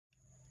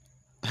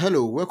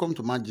Hello, welcome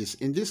to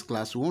Mathgist. In this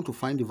class, we want to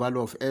find the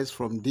value of x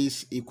from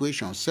this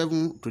equation.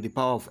 7 to the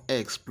power of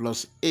x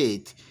plus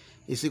 8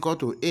 is equal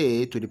to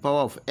a to the power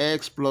of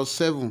x plus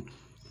 7.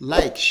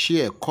 Like,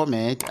 share,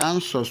 comment,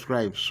 and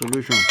subscribe.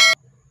 Solution.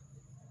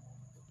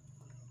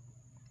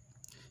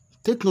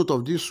 Take note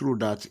of this rule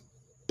that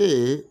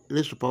a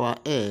raised to power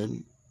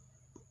n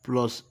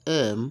plus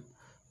m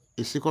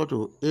is equal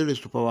to a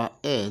raised to power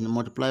n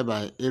multiplied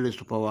by a raised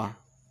to power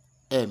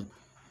m.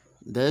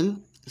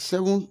 Then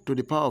 7 to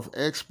the power of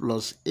x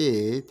plus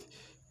 8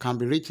 can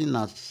be written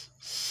as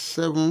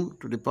 7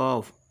 to the power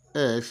of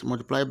x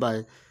multiplied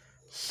by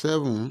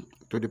 7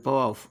 to the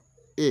power of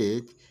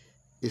 8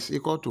 is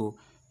equal to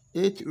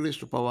 8 raised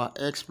to power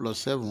x plus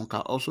 7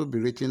 can also be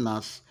written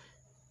as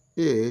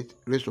 8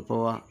 raised to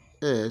power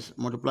x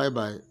multiplied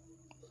by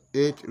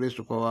 8 raised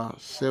to power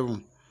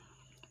 7.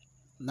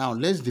 Now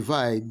let's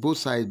divide both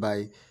sides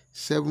by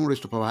 7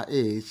 raised to power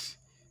 8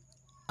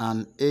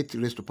 and 8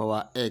 raised to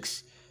power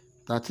x.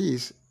 That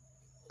is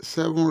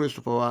 7 raised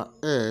to power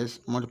x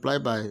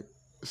multiplied by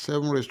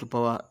 7 raised to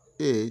power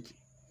 8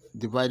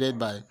 divided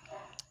by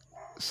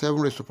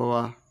 7 raised to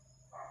power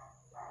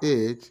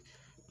 8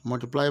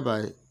 multiplied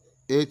by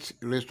 8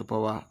 raised to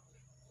power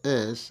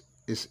x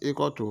is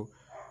equal to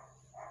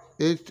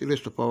 8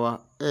 raised to power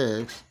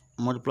x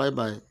multiplied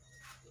by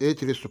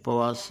 8 raised to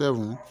power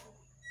 7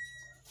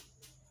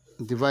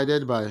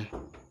 divided by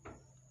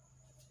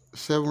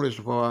 7 raised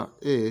to power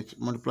 8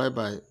 multiplied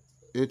by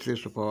 8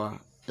 raised to power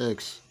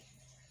x.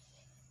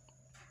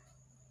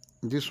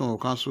 This one will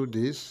cancel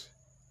this.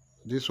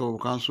 This one will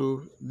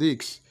cancel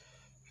this.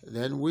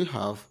 Then we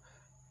have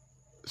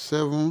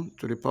 7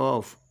 to the power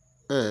of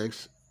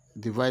x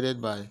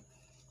divided by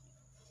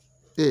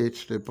 8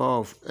 to the power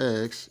of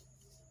x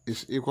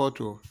is equal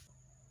to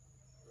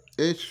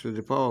 8 to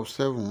the power of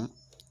 7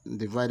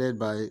 divided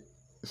by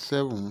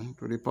 7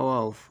 to the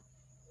power of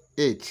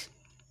 8.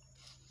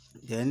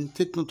 Then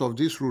take note of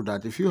this rule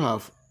that if you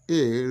have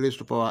a raised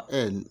to power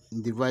n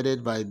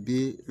divided by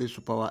b raised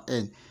to power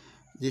n,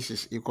 this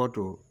is equal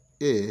to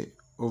a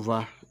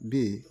over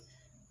b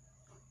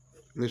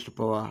raised to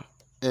power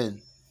n.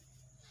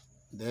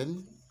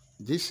 Then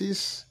this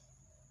is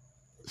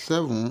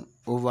 7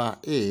 over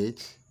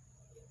 8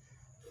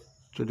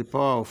 to the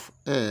power of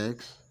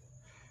x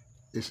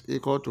is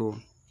equal to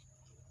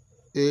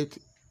 8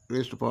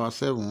 raised to power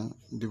 7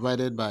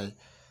 divided by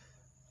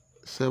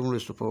 7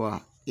 raised to power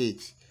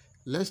 8.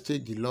 Let's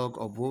take the log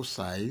of both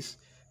sides.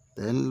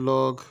 Then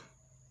log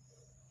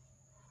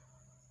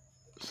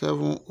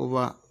 7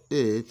 over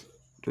 8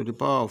 to the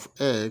power of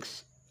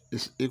x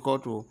is equal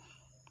to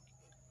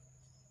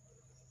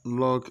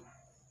log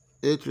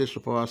 8 raised to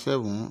power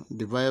 7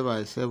 divided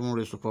by 7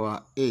 raised to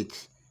power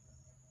 8.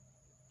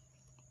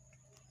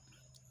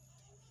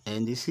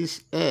 And this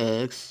is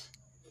x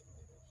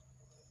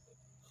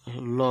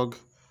log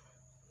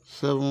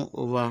 7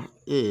 over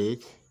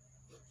 8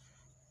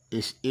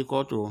 is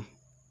equal to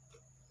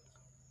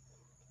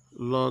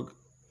log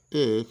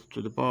 8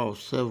 to the power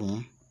of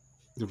 7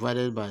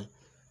 divided by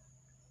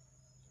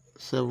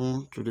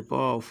 7 to the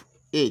power of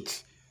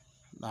 8.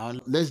 Now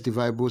let's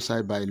divide both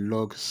sides by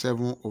log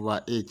 7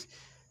 over 8.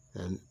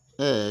 And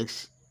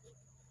x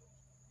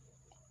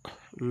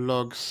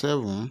log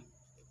 7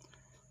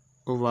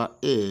 over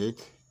 8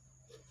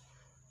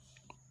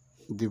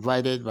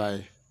 divided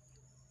by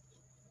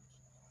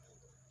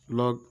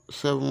log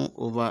 7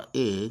 over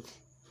 8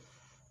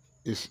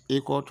 is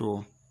equal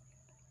to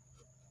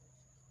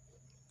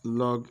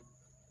log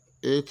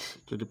 8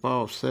 to the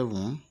power of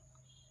 7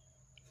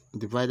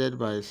 divided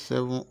by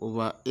 7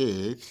 over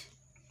 8,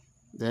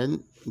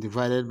 then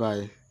divided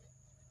by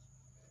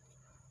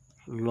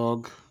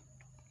log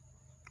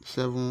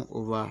 7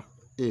 over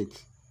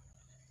 8.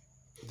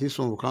 This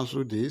one will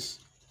cancel this.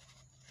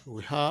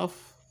 We have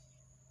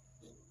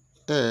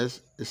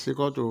s is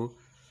equal to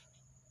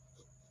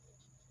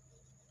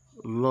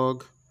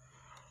log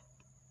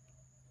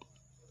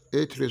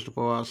 8 raised to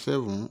power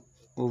 7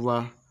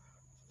 over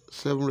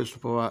 7 raised to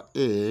power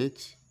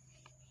 8,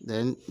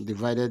 then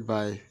divided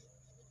by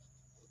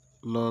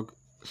log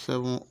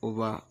 7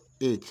 over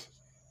 8.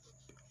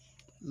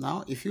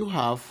 Now if you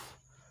have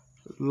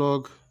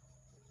log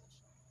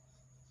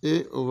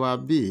a over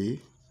b,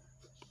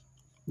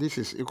 this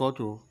is equal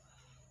to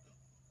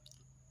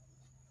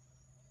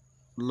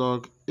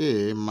log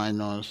a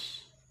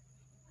minus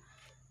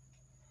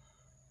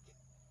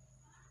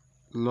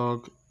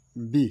log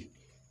b.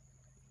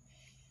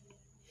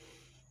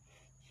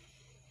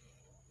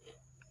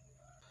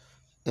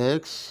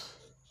 X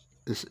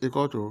is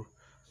equal to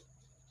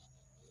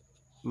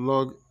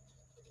log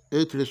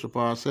 8 raised to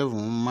power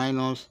 7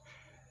 minus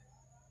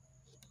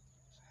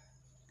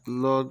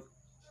log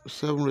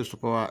 7 raised to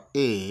power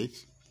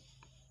 8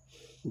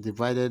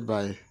 divided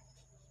by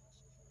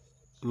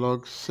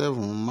log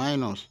 7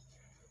 minus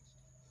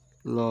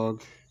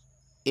log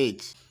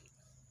 8.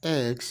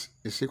 X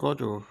is equal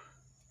to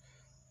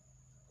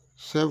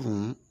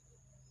 7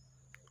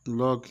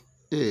 log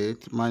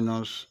 8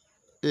 minus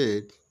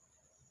 8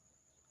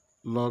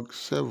 log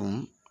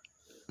 7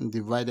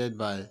 divided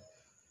by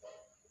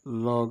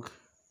log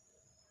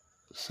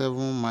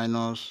 7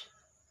 minus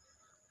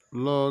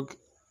log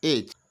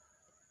 8.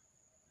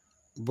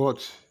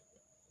 But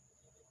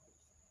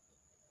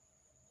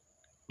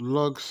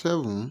log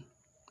 7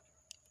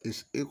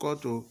 is equal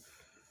to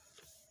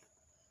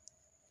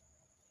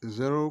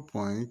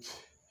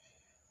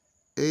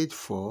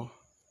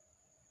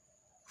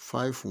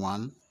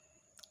 0.8451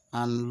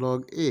 and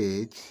log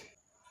 8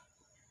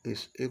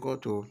 is equal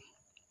to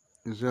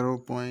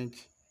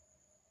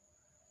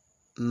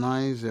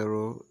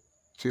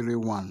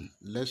 0.9031.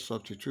 Let's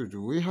substitute.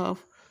 We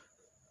have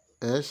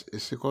s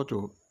is equal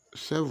to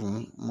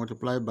 7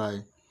 multiplied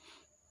by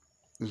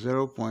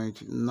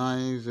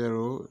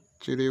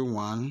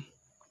 0.9031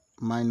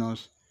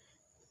 minus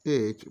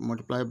 8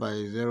 multiplied by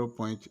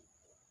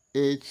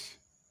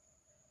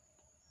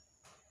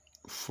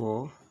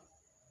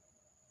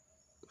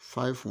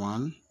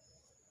 0.8451,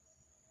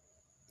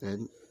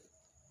 then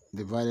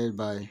divided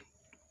by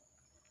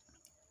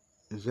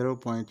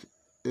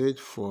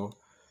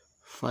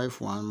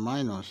 0.8451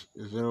 minus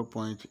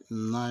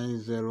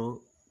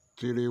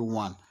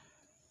 0.9031,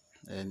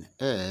 and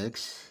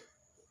x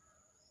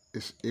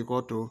is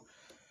equal to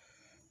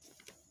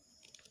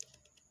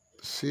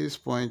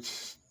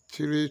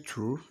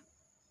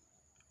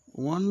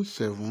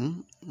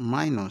 6.3217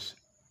 minus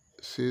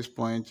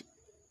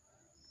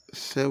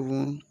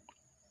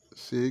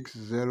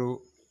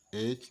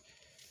 6.7608,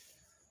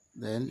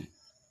 then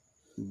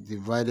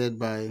divided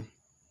by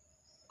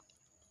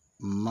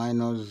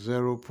minus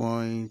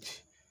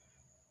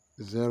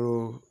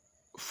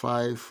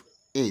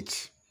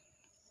 0.058.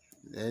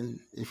 Then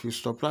if you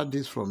subtract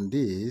this from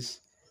this,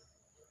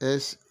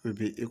 s will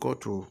be equal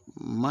to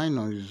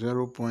minus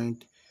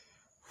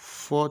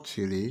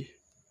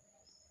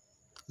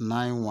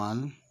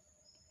 0.4391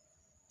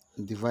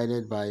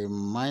 divided by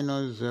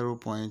minus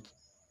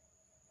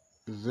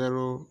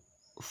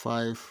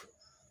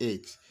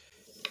 0.058.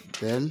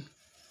 Then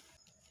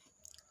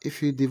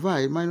if you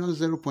divide minus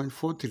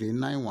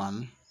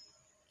 0.4391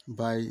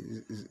 by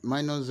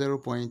minus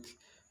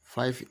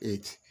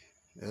 0.58,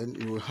 then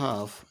you will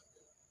have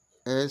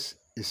s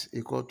is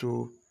equal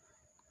to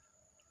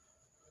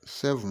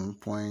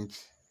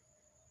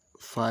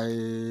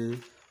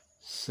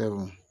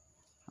 7.57,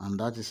 and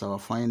that is our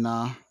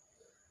final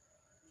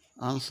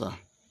answer.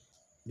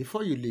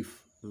 Before you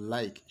leave,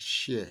 like,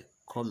 share,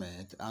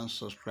 comment, and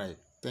subscribe.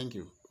 Thank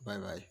you. Bye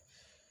bye.